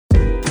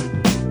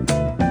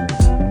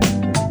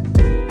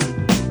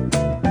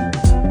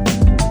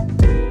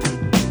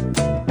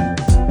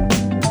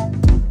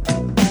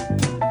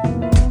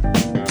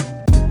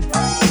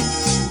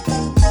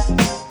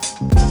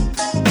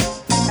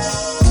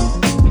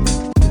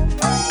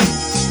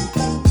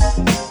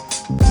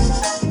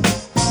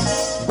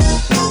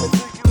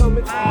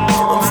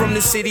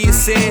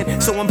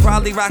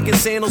probably rocking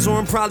sandals or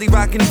I'm probably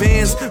rocking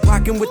Vans.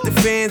 Rocking with the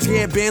fans,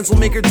 yeah, bands will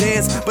make her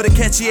dance. But a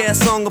catchy ass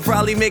song will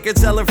probably make her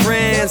tell her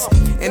friends.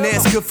 And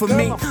that's good for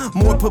me,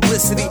 more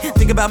publicity.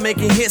 Think about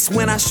making hits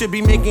when I should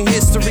be making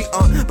history.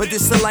 But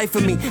this the life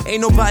of me,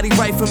 ain't nobody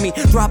right for me.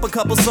 Drop a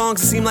couple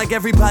songs, it seem like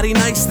everybody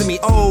nice to me.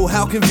 Oh,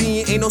 how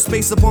convenient, ain't no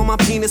space up on my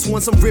penis.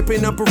 Once I'm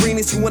ripping up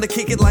arenas, you wanna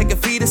kick it like a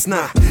fetus?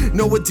 Nah,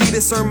 no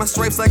Adidas, earn my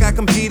stripes like I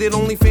competed.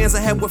 Only fans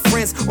I had with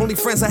friends, only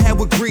friends I had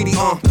with greedy.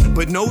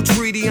 But no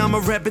treaty, I'ma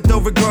rep it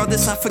though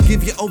regardless. I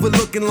forgive you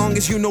overlooking long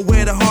as you know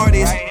where the heart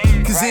is.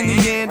 Cause in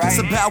the end, it's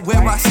about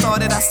where I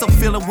started. I still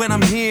feel it when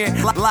I'm here,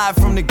 live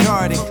from the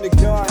garden.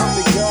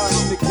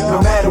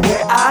 No matter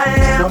where I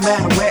am, no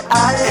matter where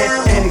I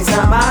am,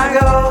 anytime I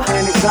go,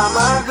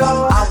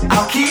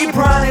 I'll keep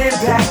running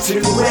back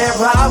to where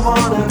I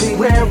wanna be,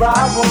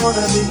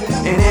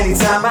 And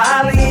anytime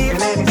I leave,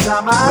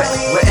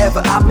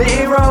 wherever I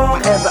may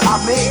roam,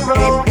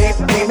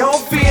 ain't no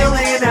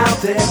feeling out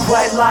there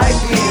quite like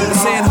being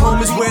Saying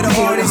home is where the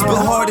heart is,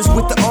 but heart is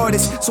with the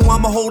artist. So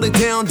I'ma hold it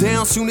down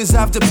soon as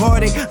I've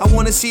departed. I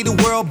wanna see the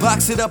world,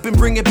 box it up and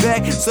bring it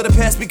back. So the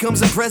past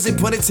becomes a present,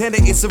 pun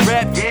intended, it's a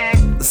rap. Yeah,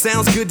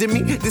 sounds good to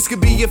me. This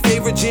could be your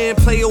favorite jam.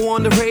 Player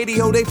on the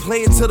radio, they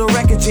play it to the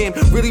record jam.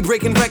 Really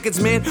breaking records,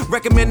 man.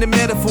 Recommending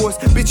metaphors.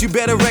 Bitch, you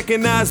better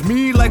recognize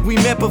me like we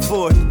met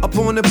before. Up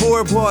on the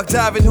boardwalk,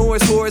 diving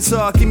horse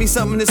off. Give me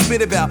something to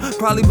spit about.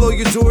 Probably blow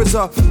your doors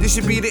off. This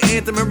should be the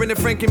anthem. Her and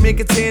Frank can make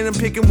a tandem.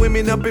 Picking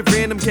women up at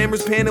random.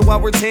 Cameras panning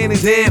while we're tanning.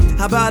 Damn,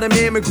 how about a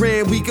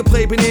mammogram? We could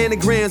play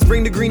bananagrams.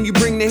 Bring the green, you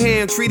bring the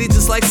ham. Treat it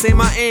just like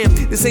Sam I am.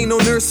 This ain't no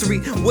nursery.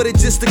 What it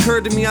just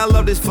occurred to me. I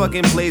love this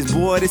fucking place,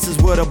 boy. This is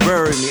what'll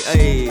bury me.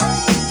 Ay.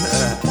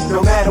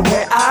 No matter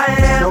where I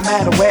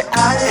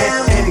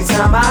am,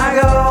 anytime I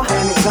go,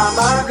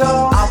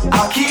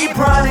 I'll keep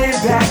running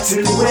back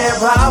to where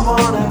I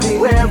wanna be,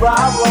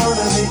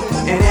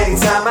 And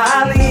anytime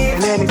I leave,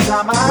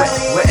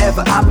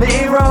 wherever I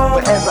may roam,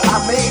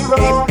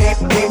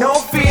 ain't no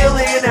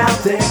feeling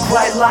out there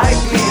quite like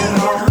being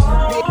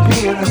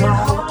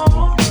home.